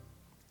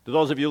To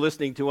those of you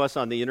listening to us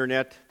on the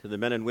internet, to the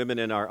men and women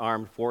in our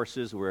armed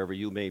forces, wherever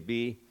you may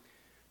be,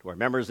 to our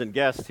members and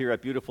guests here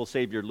at Beautiful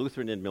Savior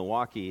Lutheran in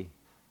Milwaukee,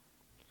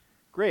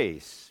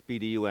 grace be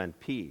to you and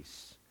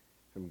peace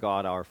from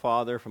God our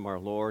Father, from our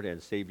Lord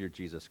and Savior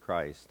Jesus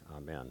Christ.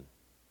 Amen.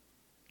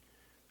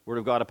 Word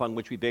of God upon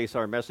which we base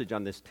our message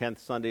on this 10th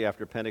Sunday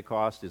after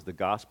Pentecost is the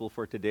gospel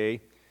for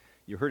today.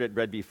 You heard it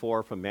read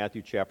before from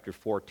Matthew chapter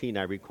 14.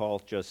 I recall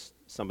just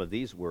some of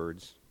these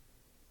words.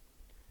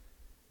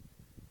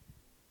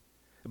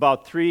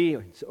 About 3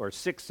 or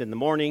 6 in the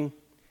morning,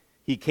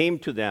 he came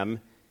to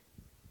them.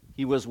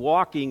 He was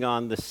walking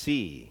on the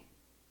sea.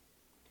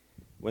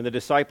 When the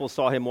disciples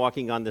saw him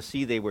walking on the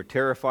sea, they were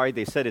terrified.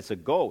 They said, "It's a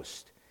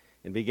ghost,"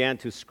 and began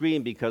to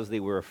scream because they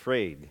were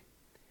afraid.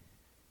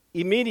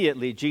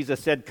 Immediately,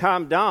 Jesus said,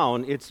 "Calm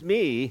down, it's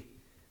me.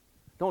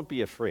 Don't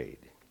be afraid."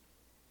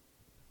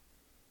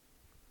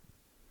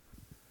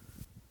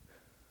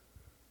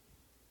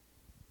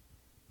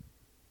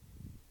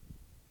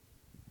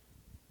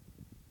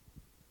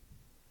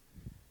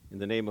 In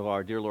the name of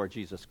our dear Lord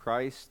Jesus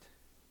Christ,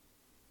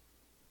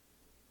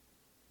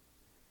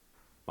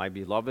 my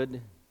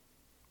beloved,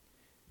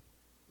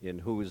 in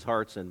whose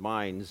hearts and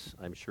minds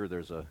I'm sure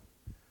there's a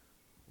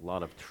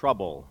lot of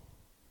trouble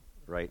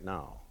right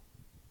now.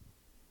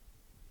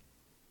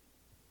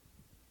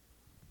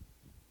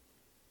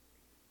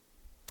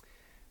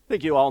 I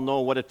think you all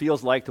know what it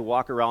feels like to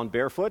walk around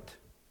barefoot.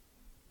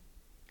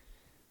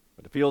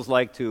 What it feels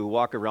like to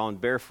walk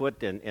around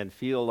barefoot and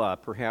feel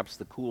perhaps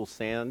the cool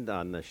sand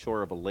on the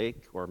shore of a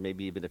lake, or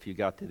maybe even if you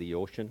got to the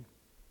ocean.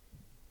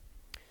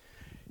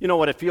 You know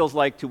what it feels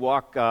like to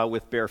walk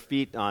with bare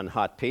feet on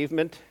hot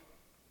pavement.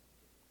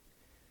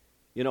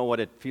 You know what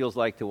it feels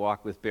like to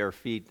walk with bare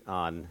feet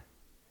on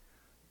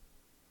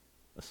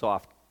a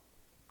soft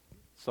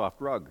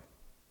rug.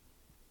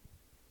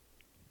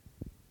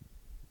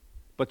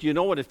 But you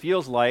know what it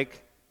feels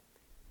like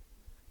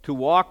to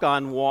walk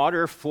on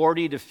water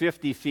 40 to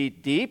 50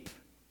 feet deep?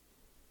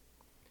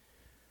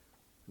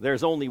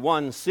 There's only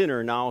one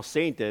sinner now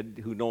sainted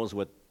who knows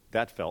what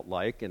that felt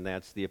like, and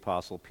that's the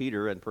Apostle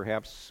Peter. And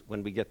perhaps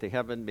when we get to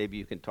heaven, maybe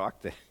you can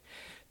talk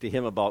to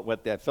him about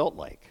what that felt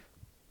like.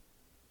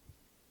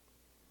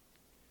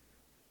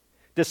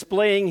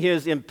 Displaying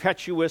his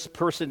impetuous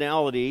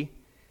personality,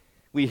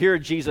 we hear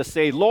Jesus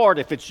say, "Lord,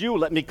 if it's you,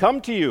 let me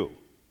come to you."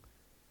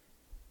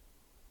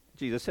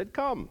 Jesus said,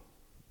 "Come."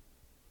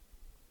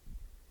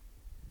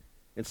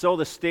 And so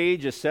the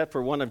stage is set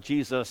for one of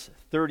Jesus'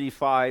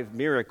 35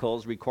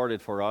 miracles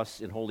recorded for us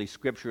in Holy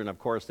Scripture, and of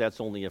course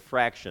that's only a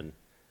fraction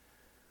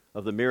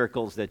of the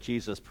miracles that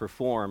Jesus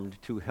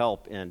performed to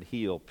help and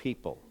heal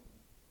people.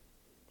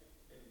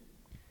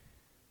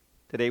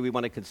 Today we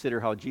want to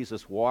consider how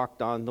Jesus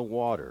walked on the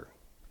water.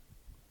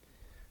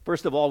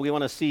 First of all, we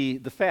want to see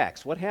the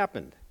facts, what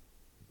happened,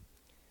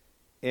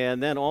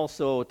 and then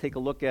also take a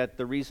look at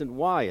the reason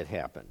why it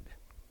happened.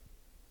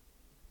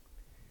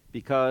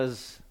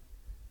 Because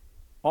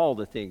all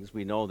the things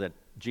we know that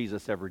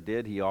Jesus ever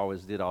did, he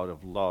always did out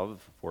of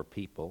love for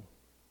people.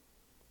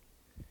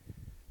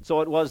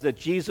 So it was that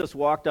Jesus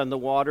walked on the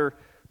water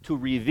to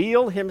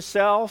reveal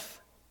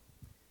himself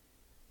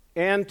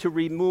and to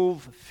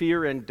remove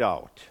fear and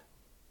doubt.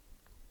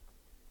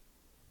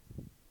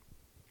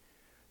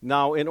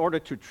 Now, in order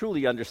to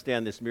truly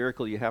understand this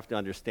miracle, you have to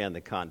understand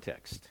the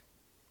context.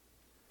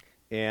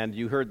 And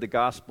you heard the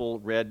gospel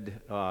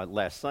read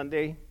last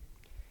Sunday.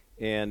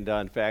 And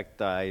in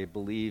fact, I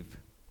believe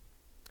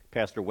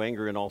Pastor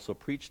Wangeren also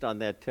preached on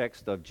that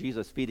text of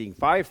Jesus feeding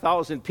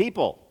 5,000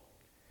 people.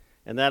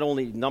 And that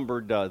only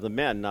numbered the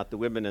men, not the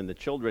women and the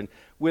children,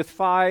 with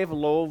 5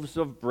 loaves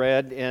of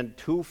bread and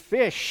 2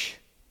 fish.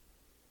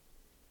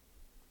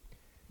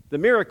 The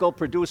miracle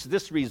produced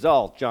this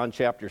result, John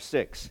chapter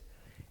 6.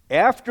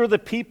 After the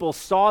people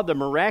saw the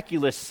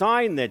miraculous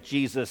sign that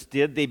Jesus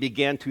did, they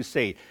began to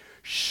say,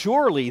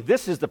 "Surely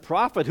this is the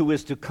prophet who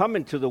is to come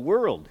into the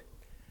world."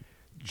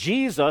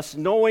 Jesus,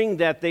 knowing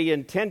that they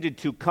intended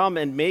to come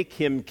and make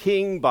him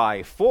king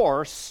by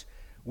force,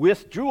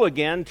 withdrew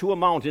again to a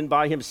mountain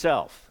by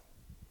himself.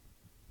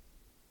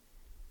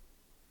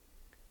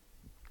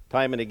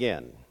 Time and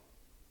again,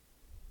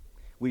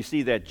 we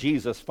see that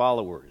Jesus'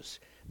 followers,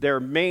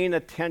 their main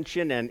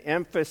attention and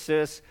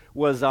emphasis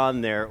was on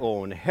their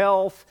own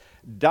health,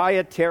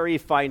 dietary,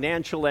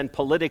 financial, and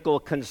political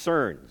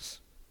concerns.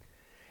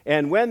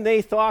 And when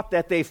they thought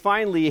that they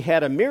finally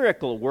had a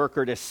miracle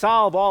worker to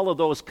solve all of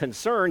those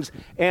concerns,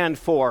 and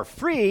for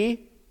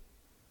free,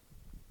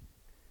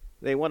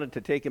 they wanted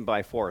to take him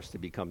by force to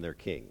become their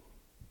king.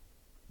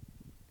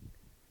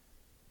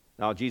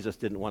 Now, Jesus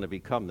didn't want to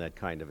become that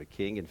kind of a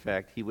king. In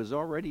fact, he was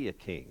already a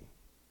king.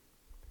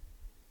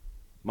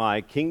 "My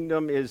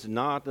kingdom is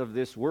not of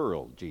this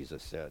world,"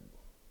 Jesus said.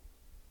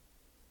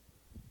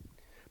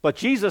 But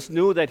Jesus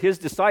knew that his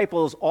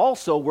disciples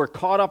also were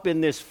caught up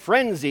in this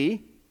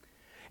frenzy,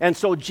 and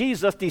so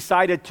Jesus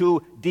decided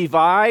to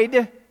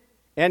divide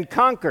and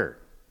conquer.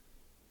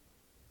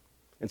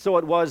 And so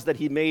it was that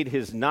he made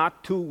his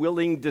not too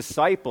willing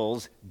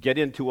disciples get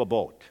into a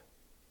boat.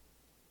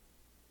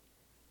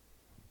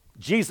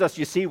 Jesus,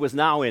 you see, was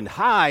now in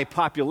high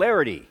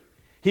popularity.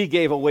 He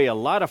gave away a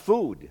lot of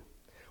food.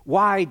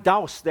 Why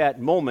douse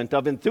that moment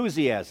of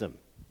enthusiasm?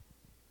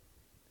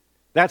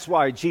 That's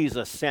why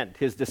Jesus sent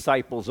his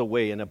disciples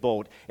away in a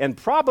boat, and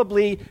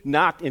probably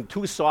not in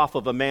too soft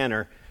of a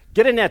manner.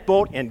 Get in that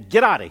boat and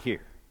get out of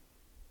here.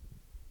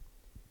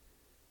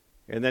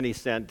 And then he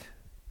sent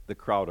the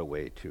crowd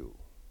away too.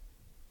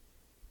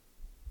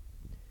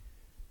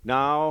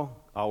 Now,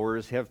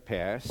 hours have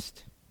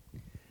passed,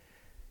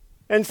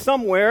 and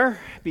somewhere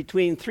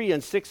between 3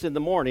 and 6 in the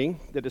morning,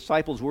 the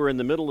disciples were in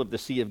the middle of the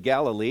Sea of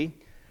Galilee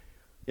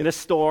in a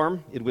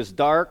storm. It was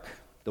dark,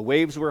 the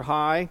waves were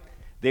high,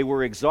 they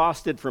were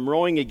exhausted from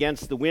rowing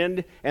against the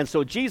wind, and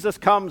so Jesus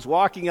comes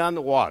walking on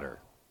the water.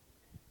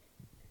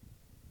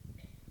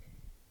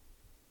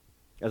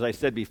 As I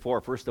said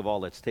before, first of all,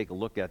 let's take a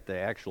look at the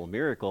actual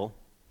miracle,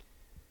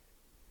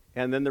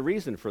 and then the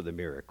reason for the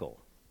miracle.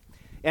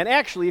 And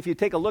actually, if you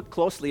take a look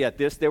closely at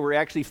this, there were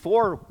actually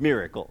 4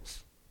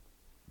 miracles.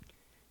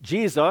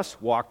 Jesus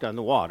walked on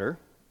the water,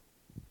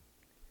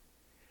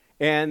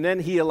 and then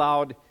he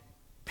allowed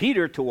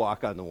Peter to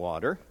walk on the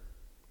water.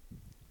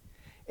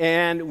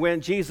 And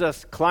when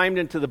Jesus climbed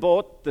into the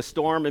boat, the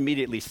storm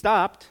immediately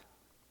stopped.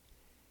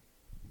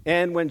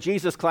 And when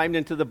Jesus climbed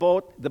into the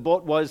boat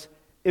was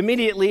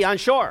immediately on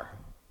shore.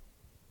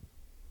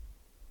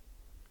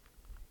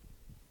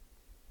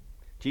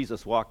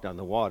 Jesus walked on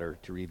the water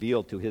to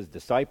reveal to his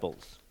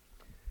disciples,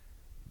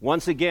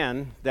 once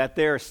again, that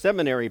their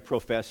seminary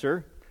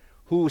professor,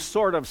 who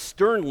sort of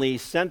sternly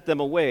sent them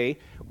away,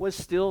 was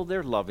still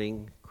their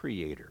loving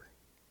Creator.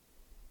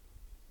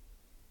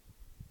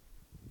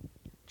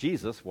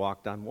 Jesus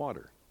walked on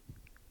water.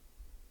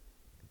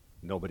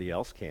 Nobody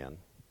else can.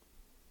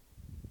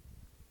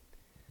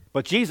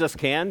 But Jesus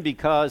can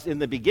because in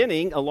the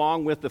beginning,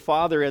 along with the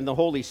Father and the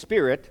Holy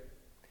Spirit,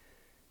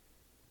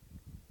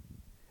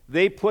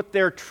 they put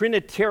their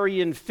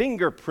Trinitarian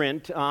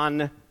fingerprint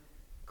on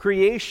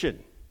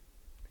creation.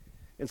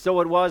 And so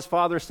it was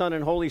Father, Son,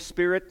 and Holy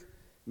Spirit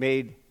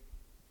made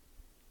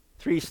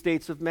 3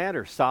 states of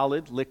matter: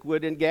 solid,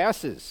 liquid, and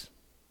gases.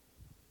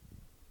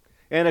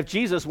 And if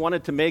Jesus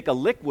wanted to make a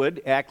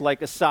liquid act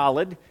like a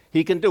solid,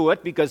 he can do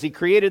it because he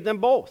created them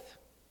both.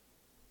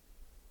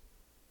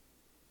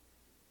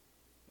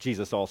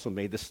 Jesus also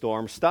made the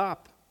storm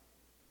stop.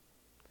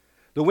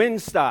 The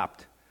wind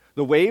stopped.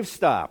 The waves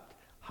stopped.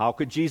 How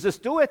could Jesus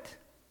do it?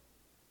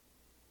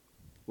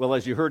 Well,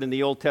 as you heard in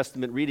the Old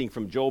Testament reading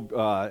from Job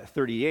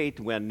 38,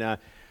 when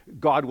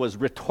God was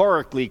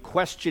rhetorically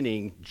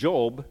questioning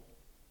Job,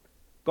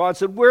 God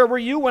said, "Where were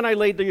you when I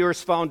laid the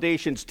earth's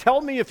foundations?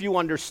 Tell me if you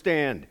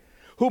understand.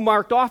 Who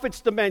marked off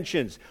its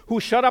dimensions? Who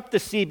shut up the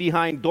sea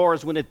behind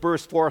doors when it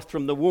burst forth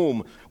from the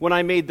womb? When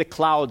I made the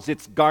clouds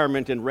its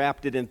garment and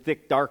wrapped it in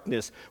thick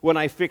darkness? When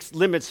I fixed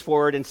limits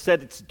for it and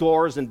set its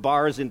doors and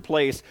bars in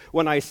place?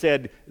 When I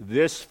said,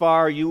 'This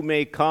far you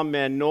may come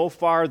and no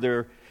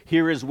farther,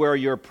 here is where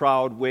your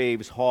proud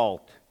waves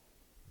halt.'"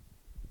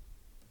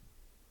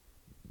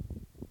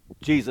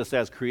 Jesus,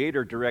 as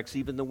creator, directs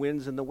even the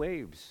winds and the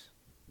waves.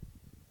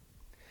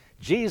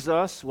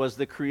 Jesus was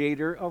the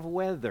creator of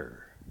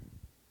weather.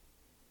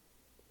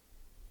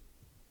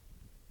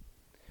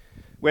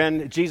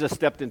 When Jesus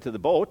stepped into the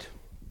boat,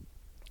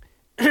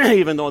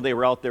 even though they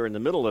were out there in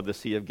the middle of the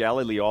Sea of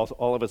Galilee,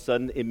 all of a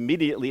sudden,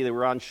 immediately they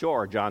were on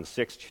shore, John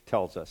 6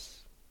 tells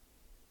us.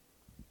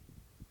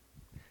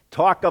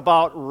 Talk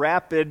about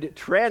rapid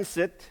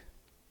transit.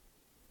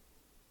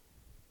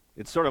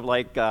 It's sort of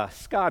like,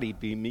 Scotty,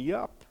 beam me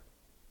up.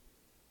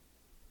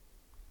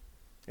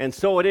 And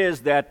so it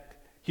is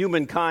that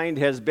humankind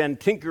has been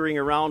tinkering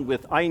around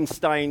with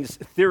Einstein's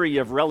theory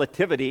of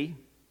relativity,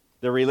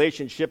 the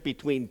relationship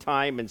between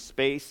time and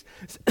space.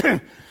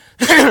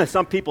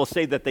 Some people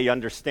say that they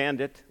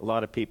understand it. A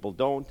lot of people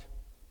don't.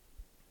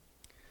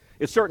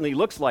 It certainly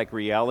looks like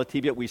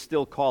reality, but we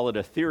still call it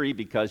a theory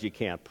because you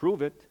can't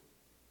prove it.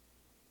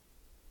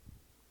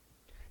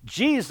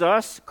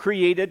 Jesus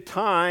created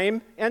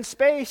time and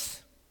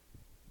space.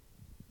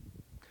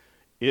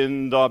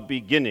 In the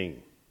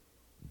beginning.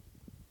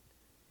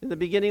 In the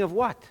beginning of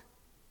what?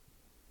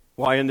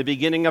 Why, in the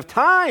beginning of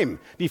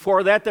time.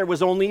 Before that, there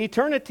was only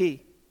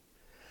eternity.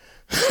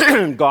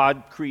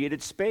 God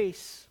created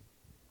space.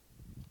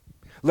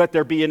 Let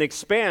there be an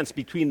expanse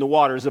between the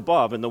waters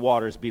above and the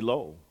waters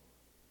below.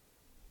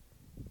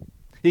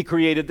 He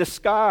created the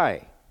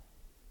sky,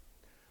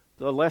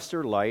 the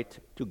lesser light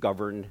to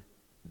govern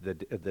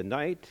the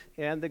night,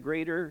 and the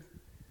greater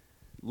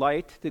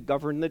light to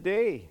govern the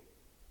day.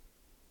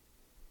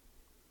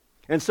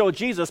 And so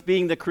Jesus,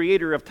 being the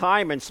creator of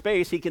time and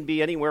space, he can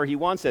be anywhere he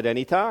wants at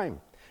any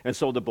time. And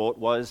so the boat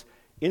was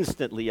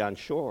instantly on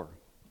shore.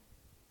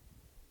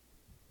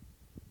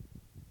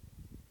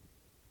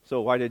 So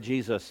why did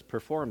Jesus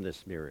perform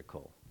this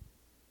miracle?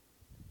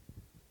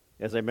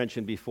 As I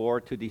mentioned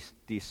before, to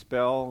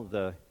dispel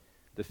the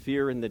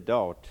fear and the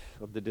doubt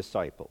of the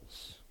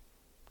disciples.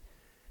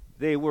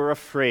 They were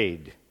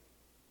afraid.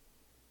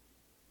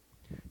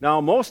 Now,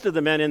 most of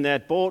the men in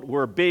that boat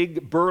were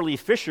big, burly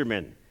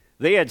fishermen.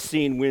 They had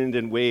seen wind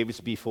and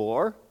waves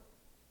before.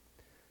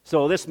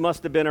 So this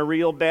must have been a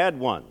real bad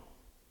one.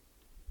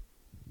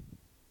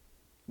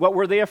 What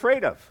were they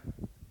afraid of?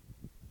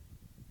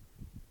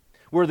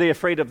 Were they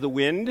afraid of the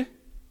wind?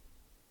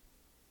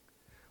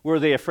 Were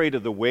they afraid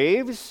of the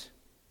waves?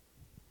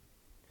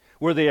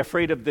 Were they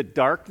afraid of the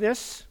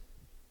darkness?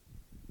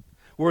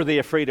 Were they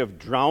afraid of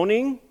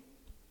drowning?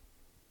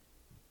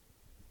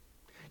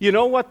 You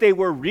know what they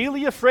were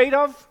really afraid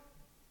of?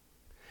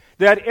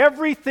 That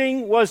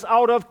everything was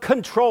out of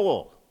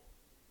control.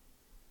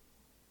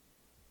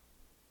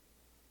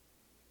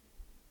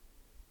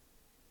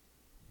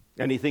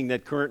 Anything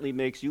that currently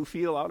makes you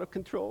feel out of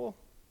control?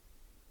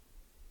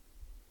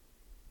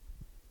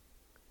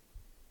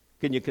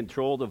 Can you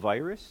control the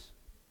virus?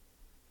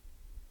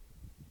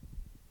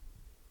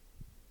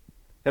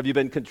 Have you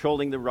been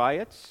controlling the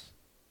riots?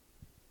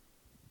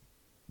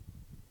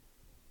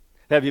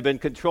 Have you been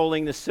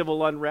controlling the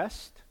civil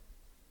unrest?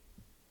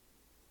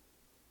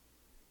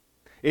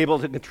 Able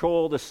to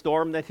control the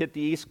storm that hit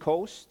the East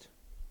Coast?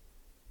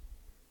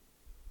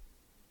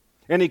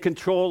 Any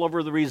control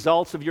over the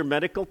results of your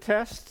medical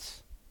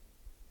tests?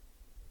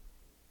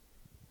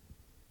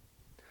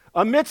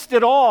 Amidst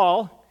it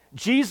all,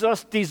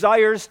 Jesus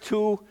desires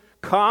to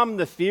calm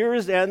the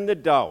fears and the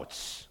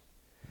doubts.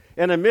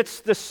 And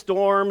amidst the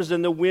storms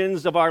and the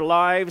winds of our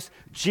lives,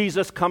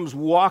 Jesus comes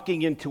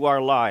walking into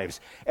our lives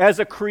as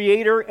a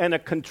creator and a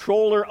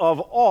controller of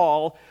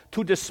all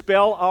to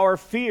dispel our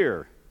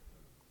fear.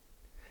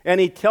 And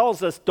he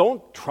tells us,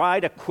 don't try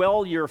to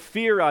quell your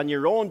fear on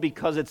your own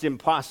because it's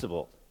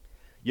impossible.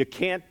 You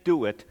can't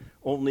do it,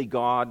 only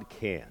God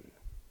can.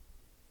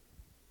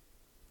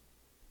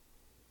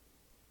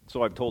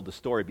 So I've told the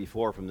story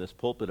before from this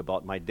pulpit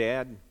about my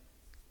dad.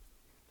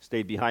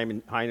 Stayed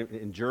behind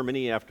in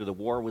Germany after the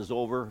war was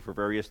over for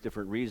various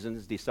different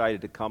reasons.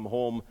 Decided to come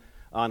home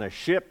on a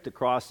ship to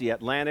cross the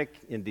Atlantic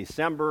in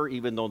December,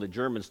 even though the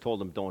Germans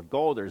told him, don't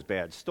go, there's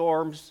bad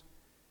storms.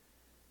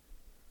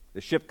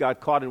 The ship got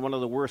caught in one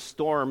of the worst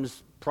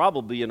storms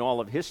probably in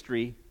all of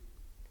history.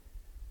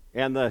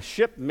 And the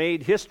ship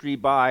made history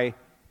by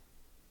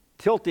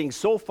tilting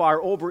so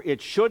far over it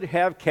should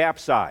have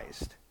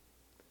capsized.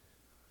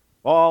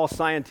 All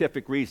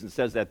scientific reason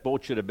says that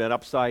boat should have been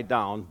upside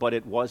down, but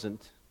it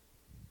wasn't.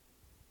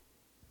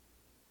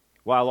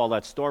 While all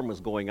that storm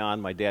was going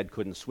on, my dad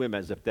couldn't swim,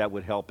 as if that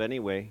would help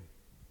anyway.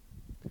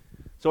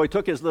 So he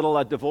took his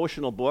little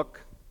devotional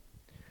book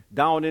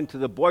down into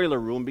the boiler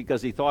room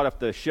because he thought if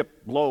the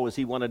ship blows,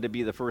 he wanted to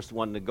be the first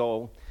one to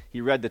go.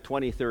 He read the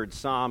 23rd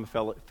Psalm,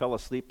 fell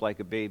asleep like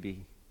a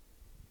baby,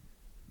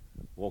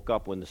 woke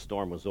up when the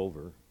storm was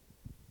over.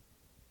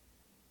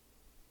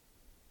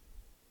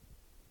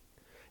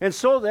 And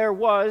so there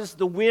was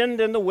the wind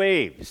and the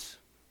waves.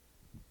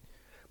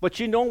 But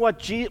you know what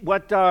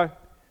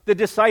the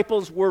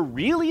disciples were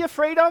really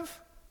afraid of?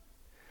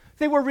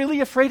 They were really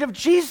afraid of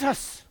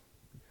Jesus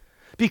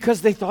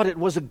because they thought it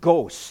was a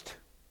ghost.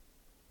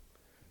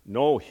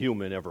 No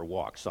human ever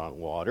walks on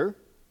water.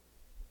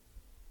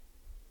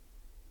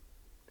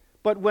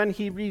 But when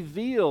he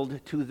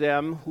revealed to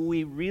them who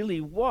he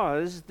really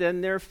was,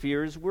 then their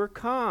fears were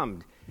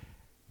calmed.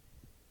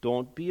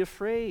 Don't be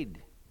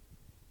afraid.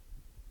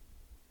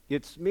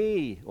 It's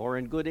me, or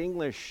in good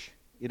English,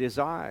 it is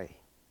I.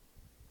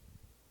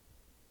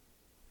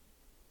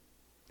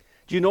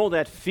 Do you know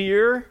that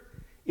fear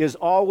is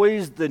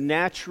always the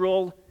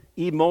natural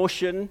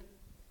emotion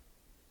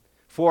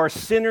for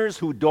sinners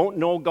who don't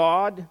know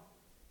God?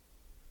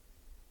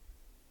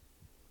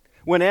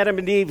 When Adam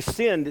and Eve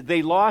sinned,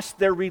 they lost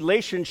their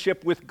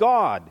relationship with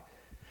God.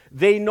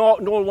 They no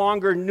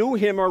longer knew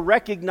him or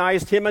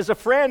recognized him as a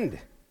friend.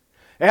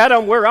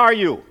 Adam, where are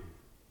you?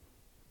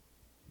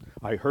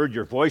 I heard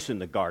your voice in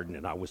the garden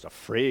and I was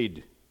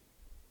afraid.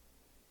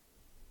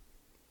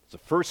 It's the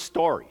first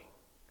story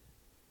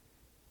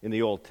in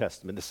the Old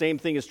Testament. The same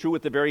thing is true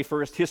with the very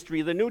first history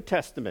of the New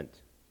Testament.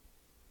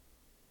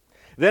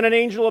 Then an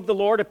angel of the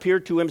Lord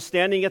appeared to him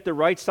standing at the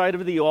right side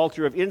of the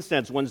altar of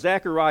incense. When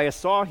Zechariah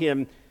saw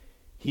him,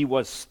 he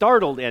was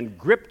startled and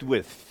gripped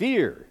with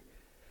fear.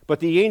 But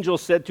the angel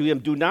said to him,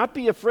 do not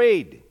be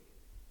afraid.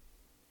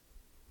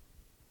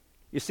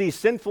 You see,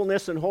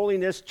 sinfulness and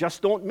holiness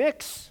just don't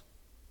mix.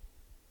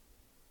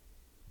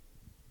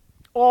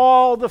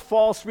 All the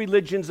false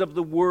religions of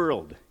the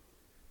world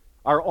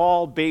are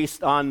all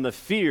based on the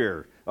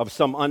fear of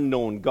some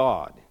unknown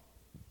God.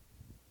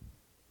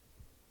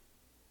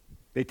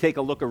 They take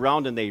a look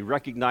around and they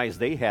recognize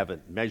they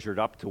haven't measured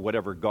up to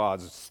whatever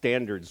God's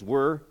standards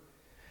were.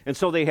 And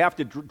so they have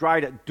to try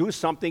to do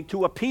something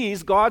to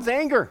appease God's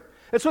anger.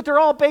 That's what they're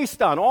all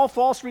based on, all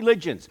false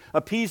religions,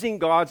 appeasing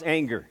God's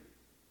anger.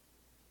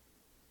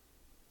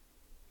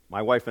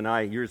 My wife and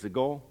I, years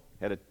ago,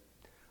 had an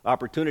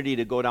opportunity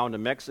to go down to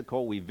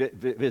Mexico. We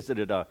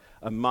visited a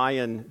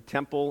Mayan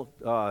temple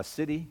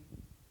city.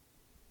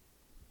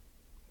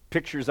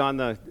 Pictures on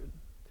the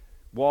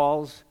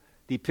walls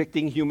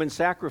depicting human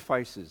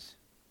sacrifices.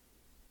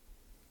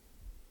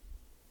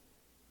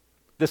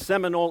 The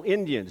Seminole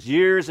Indians,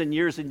 years and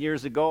years and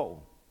years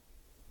ago.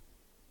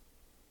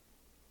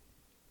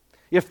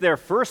 If their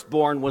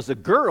firstborn was a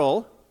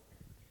girl,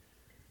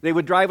 They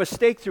would drive a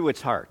stake through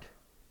its heart.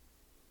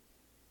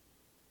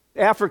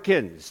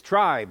 Africans,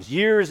 tribes,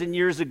 years and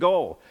years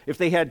ago, if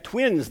they had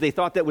twins, they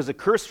thought that was a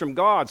curse from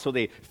God, so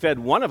they fed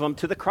one of them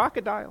to the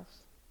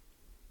crocodiles.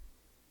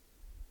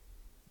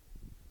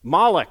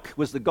 Moloch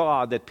was the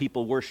god that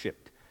people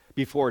worshipped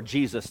before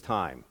Jesus'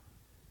 time.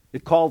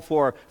 It called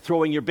for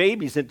throwing your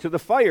babies into the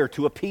fire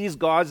to appease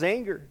God's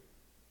anger.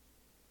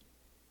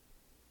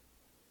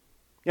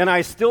 And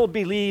I still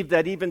believe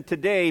that even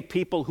today,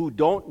 people who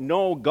don't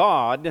know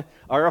God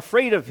are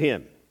afraid of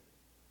Him.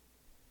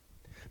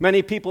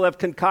 Many people have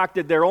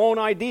concocted their own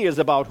ideas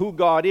about who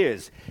God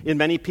is. In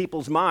many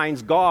people's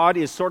minds, God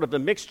is sort of a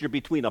mixture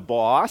between a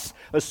boss,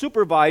 a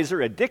supervisor,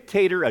 a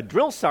dictator, a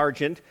drill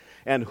sergeant,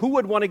 and who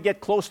would want to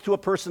get close to a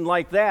person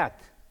like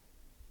that?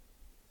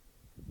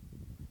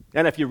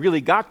 And if you really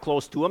got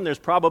close to him, there's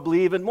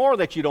probably even more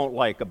that you don't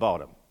like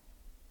about him.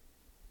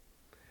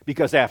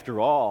 Because after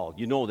all,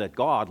 you know that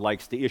God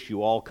likes to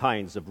issue all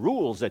kinds of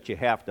rules that you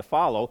have to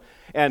follow,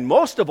 and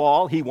most of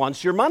all, He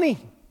wants your money.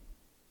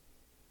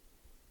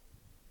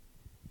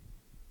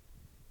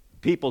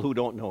 People who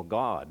don't know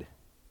God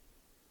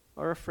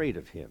are afraid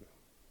of Him.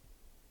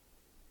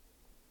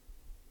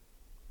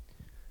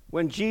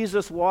 When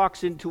Jesus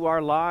walks into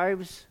our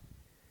lives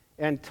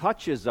and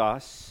touches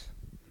us,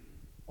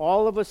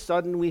 all of a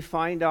sudden we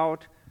find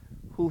out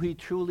who He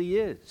truly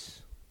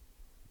is.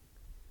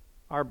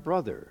 Our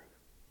brother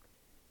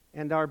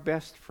and our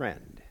best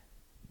friend.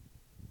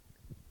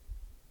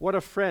 What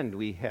a friend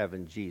we have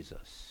in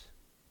Jesus,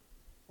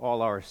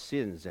 all our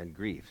sins and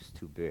griefs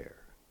to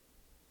bear.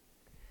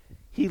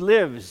 He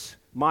lives,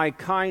 my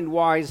kind,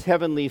 wise,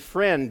 heavenly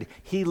friend.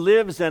 He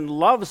lives and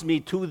loves me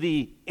to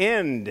the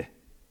end.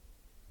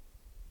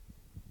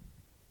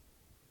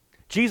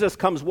 Jesus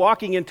comes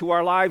walking into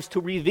our lives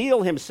to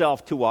reveal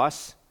Himself to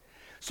us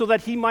so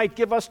that He might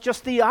give us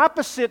just the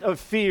opposite of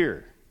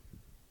fear.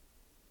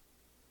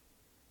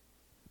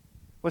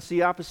 What's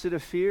the opposite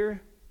of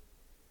fear?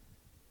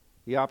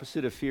 The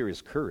opposite of fear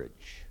is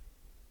courage.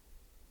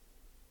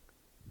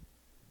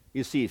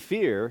 You see,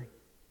 fear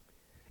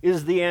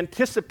is the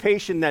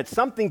anticipation that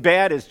something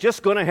bad is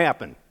just going to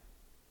happen.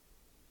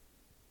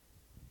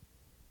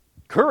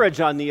 Courage,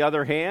 on the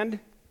other hand,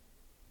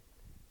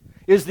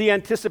 is the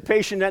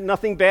anticipation that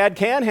nothing bad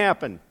can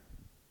happen.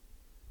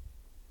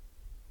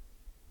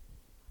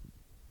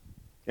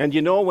 And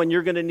you know when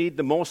you're going to need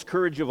the most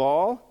courage of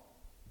all?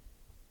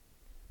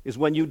 Is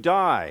when you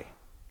die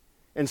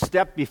and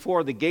step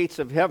before the gates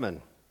of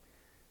heaven.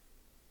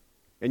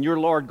 And your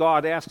Lord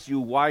God asks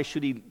you, why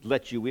should He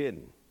let you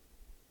in?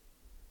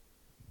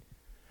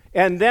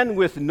 And then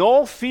with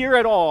no fear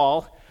at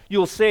all,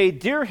 you'll say,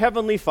 Dear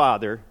Heavenly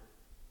Father,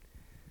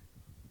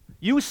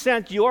 You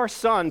sent Your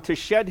Son to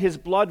shed His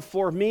blood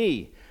for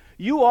me.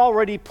 You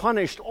already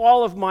punished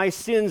all of my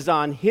sins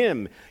on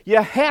Him.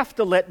 You have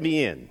to let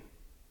me in.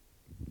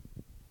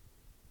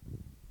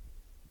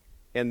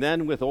 And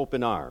then with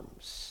open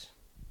arms,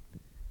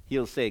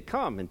 He'll say,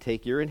 Come and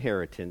take your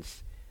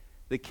inheritance,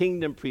 the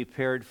kingdom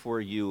prepared for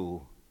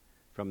you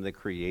from the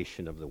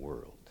creation of the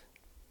world.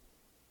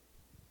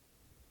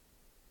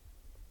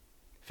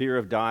 Fear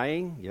of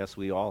dying? Yes,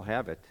 we all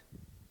have it.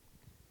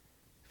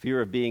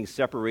 Fear of being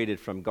separated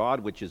from God,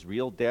 which is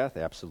real death?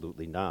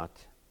 Absolutely not.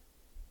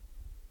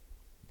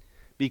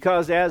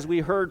 Because as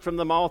we heard from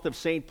the mouth of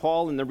St.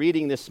 Paul in the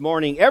reading this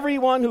morning,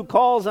 everyone who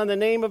calls on the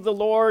name of the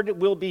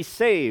Lord will be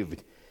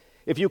saved.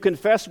 If you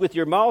confess with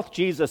your mouth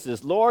Jesus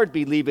is Lord,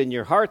 believe in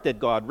your heart that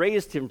God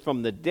raised Him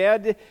from the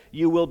dead,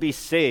 you will be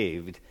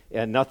saved,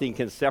 and nothing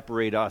can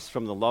separate us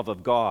from the love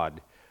of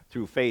God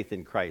through faith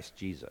in Christ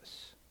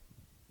Jesus.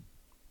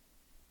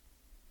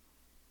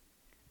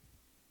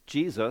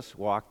 Jesus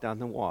walked on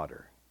the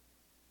water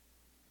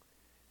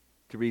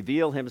to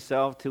reveal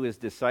Himself to His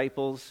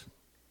disciples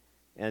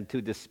and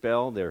to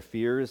dispel their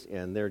fears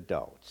and their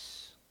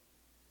doubts.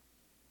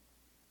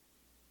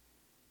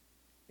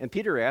 And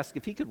Peter asked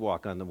if he could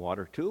walk on the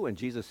water too, and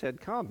Jesus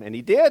said, Come, and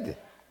he did.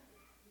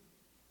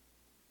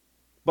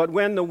 But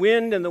when the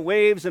wind and the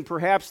waves and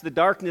perhaps the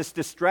darkness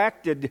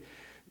distracted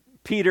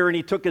Peter and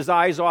he took his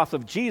eyes off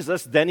of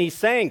Jesus, then he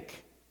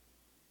sank.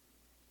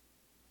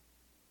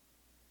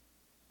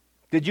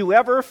 Did you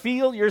ever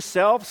feel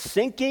yourself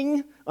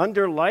sinking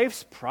under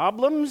life's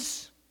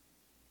problems?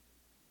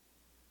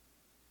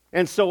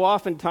 And so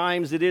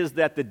oftentimes it is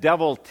that the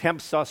devil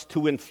tempts us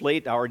to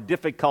inflate our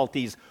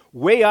difficulties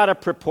way out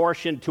of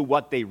proportion to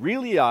what they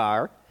really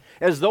are,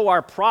 as though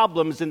our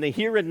problems in the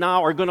here and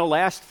now are going to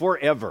last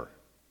forever.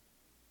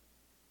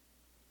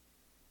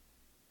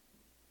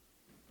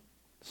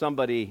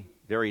 Somebody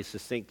very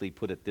succinctly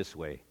put it this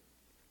way: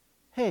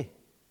 Hey,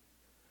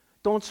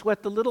 don't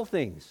sweat the little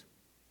things.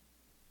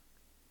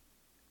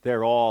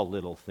 They're all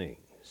little things.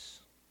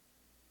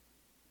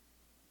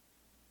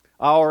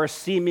 Our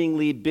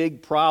seemingly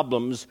big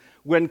problems,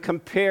 when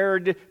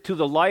compared to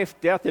the life,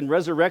 death, and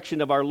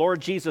resurrection of our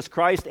Lord Jesus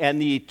Christ and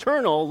the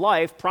eternal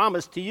life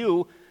promised to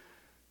you,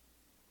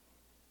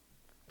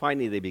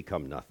 finally they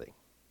become nothing.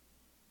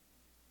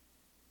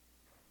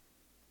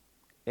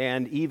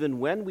 And even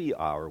when we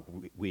are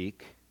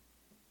weak,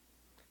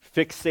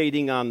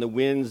 fixating on the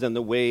winds and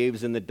the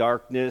waves and the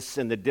darkness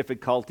and the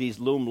difficulties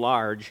loom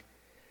large,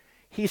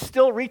 he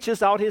still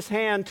reaches out his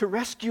hand to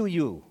rescue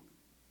you.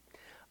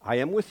 I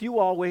am with you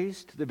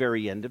always to the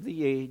very end of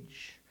the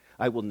age.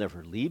 I will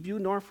never leave you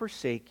nor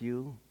forsake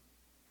you.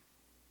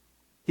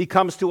 He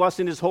comes to us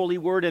in his holy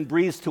word and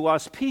breathes to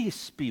us,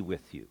 peace be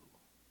with you.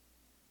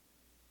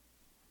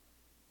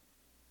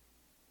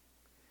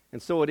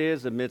 And so it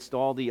is, amidst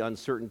all the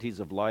uncertainties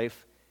of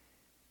life,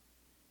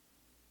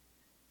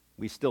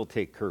 we still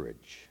take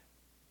courage.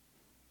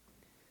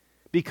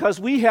 Because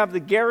we have the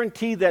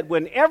guarantee that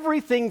when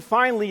everything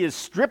finally is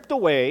stripped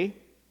away,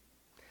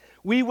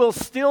 we will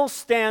still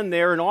stand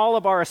there in all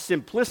of our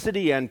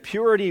simplicity and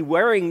purity,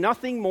 wearing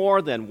nothing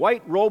more than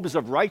white robes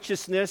of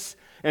righteousness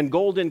and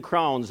golden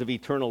crowns of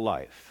eternal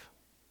life.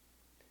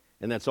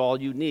 And that's all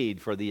you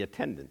need for the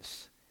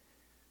attendance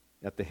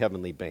at the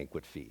heavenly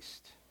banquet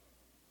feast.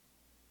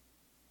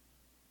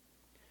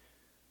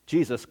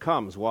 Jesus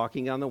comes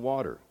walking on the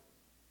water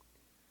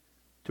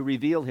to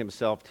reveal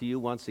himself to you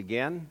once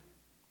again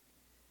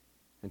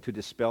and to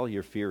dispel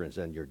your fears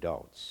and your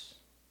doubts.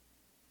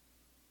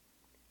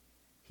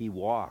 He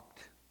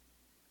walked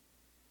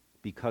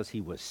because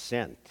he was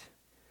sent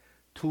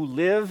to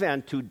live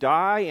and to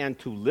die and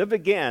to live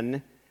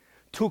again,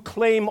 to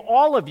claim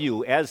all of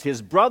you as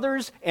his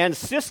brothers and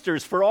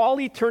sisters for all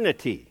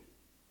eternity.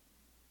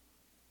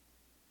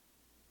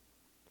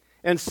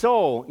 And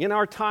so, in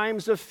our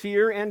times of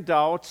fear and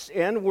doubts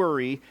and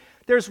worry,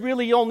 there's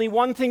really only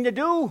one thing to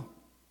do.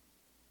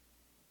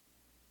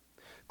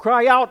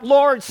 Cry out,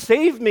 Lord,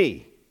 save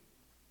me.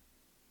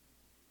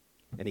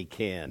 And he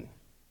can,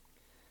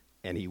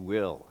 and he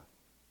will,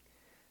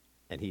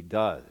 and he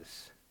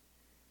does.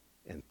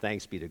 And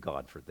thanks be to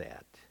God for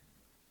that.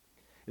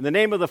 In the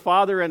name of the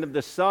Father, and of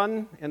the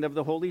Son, and of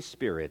the Holy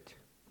Spirit,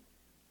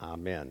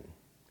 amen.